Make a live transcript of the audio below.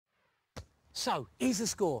So, here's the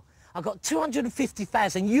score. I've got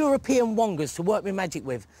 250,000 European wongas to work my magic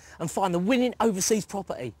with and find the winning overseas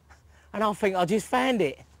property. And I think I just found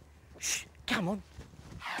it. Shh, come on.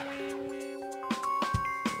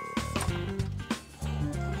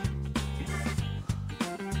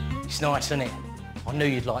 It's nice, isn't it? I knew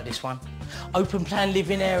you'd like this one. Open plan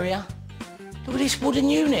living area. Look at this wooden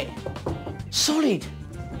unit. Solid.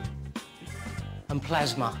 And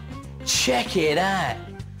plasma. Check it out.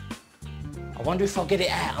 I wonder if I'll get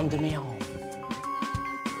it out under my arm.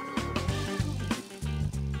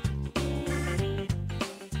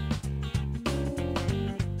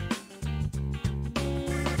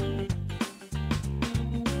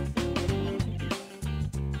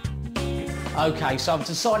 OK, so I've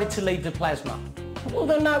decided to leave the plasma. Well,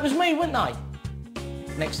 they'll know it was me, wouldn't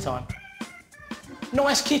they? Next time.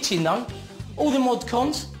 Nice kitchen, though. All the mod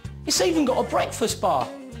cons. It's even got a breakfast bar.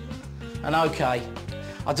 And OK,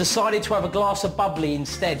 I decided to have a glass of bubbly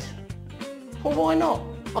instead. Well, why not?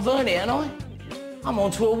 I've earned it, haven't I? I'm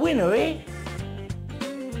on to a winner here.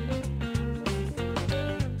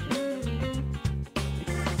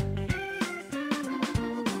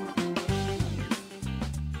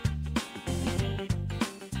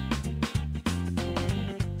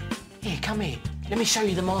 Here, come here. Let me show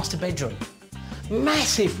you the master bedroom.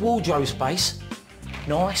 Massive wardrobe space.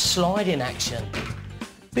 Nice sliding action.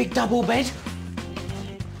 Big double bed.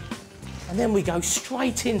 And then we go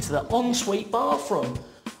straight into the ensuite bathroom.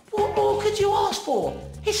 What more could you ask for?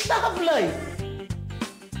 It's lovely.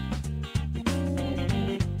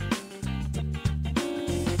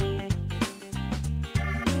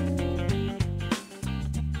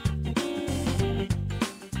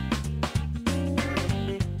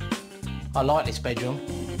 I like this bedroom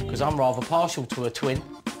because I'm rather partial to a twin.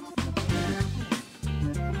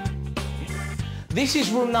 This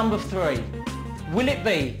is room number 3. Will it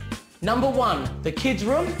be number 1, the kids'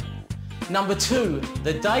 room, number 2,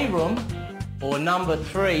 the day room, or number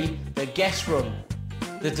 3, the guest room?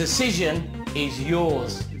 The decision is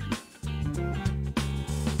yours.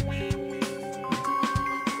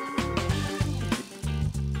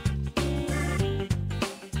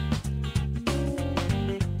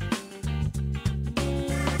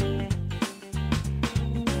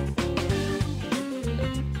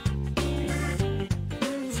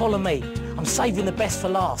 Follow me. I'm saving the best for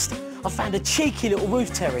last. I found a cheeky little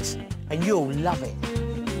roof terrace, and you'll love it.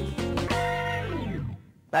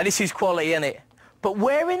 Now, this is quality, isn't it? But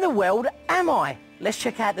where in the world am I? Let's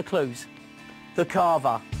check out the clues. The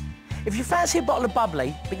Carver. If you fancy a bottle of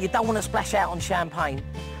bubbly, but you don't want to splash out on champagne,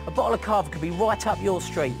 a bottle of Carver could be right up your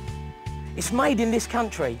street. It's made in this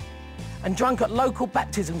country and drunk at local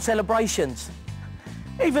baptism celebrations.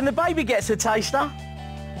 Even the baby gets a taster.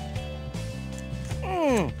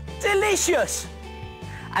 Delicious!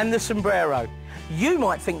 And the sombrero. You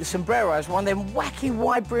might think the sombrero is one of them wacky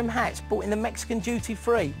wide brim hats bought in the Mexican duty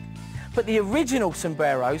free. But the original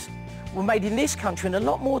sombreros were made in this country and a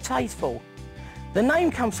lot more tasteful. The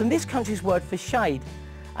name comes from this country's word for shade,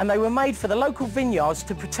 and they were made for the local vineyards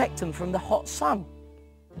to protect them from the hot sun.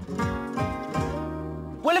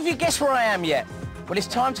 Well, have you guessed where I am yet? Well, it's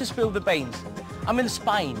time to spill the beans. I'm in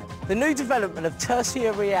Spain. The new development of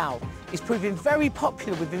Tercia Real is proving very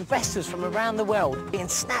popular with investors from around the world, being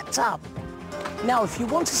snapped up. Now, if you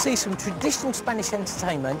want to see some traditional Spanish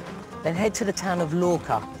entertainment, then head to the town of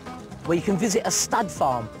Lorca, where you can visit a stud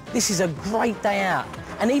farm. This is a great day out,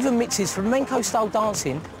 and even mixes flamenco-style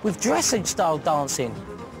dancing with dressage-style dancing.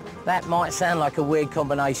 That might sound like a weird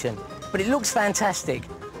combination, but it looks fantastic,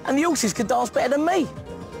 and the horses can dance better than me.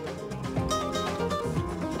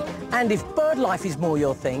 And if bird life is more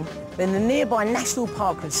your thing, then the nearby national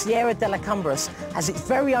park of Sierra de la Cumbres has its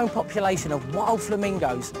very own population of wild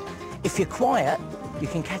flamingos. If you're quiet, you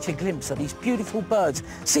can catch a glimpse of these beautiful birds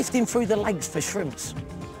sifting through the lakes for shrimps.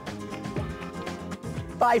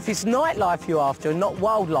 But if it's nightlife you're after and not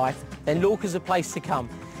wildlife, then Lorca's a place to come.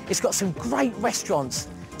 It's got some great restaurants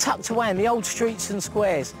tucked away in the old streets and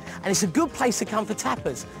squares, and it's a good place to come for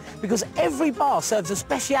tapas because every bar serves a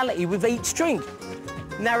speciality with each drink.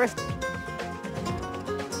 Now,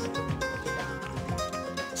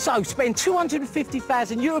 So spend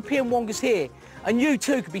 250,000 European wongas here, and you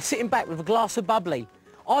too could be sitting back with a glass of bubbly.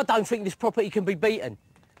 I don't think this property can be beaten.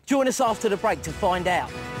 Join us after the break to find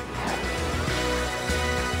out.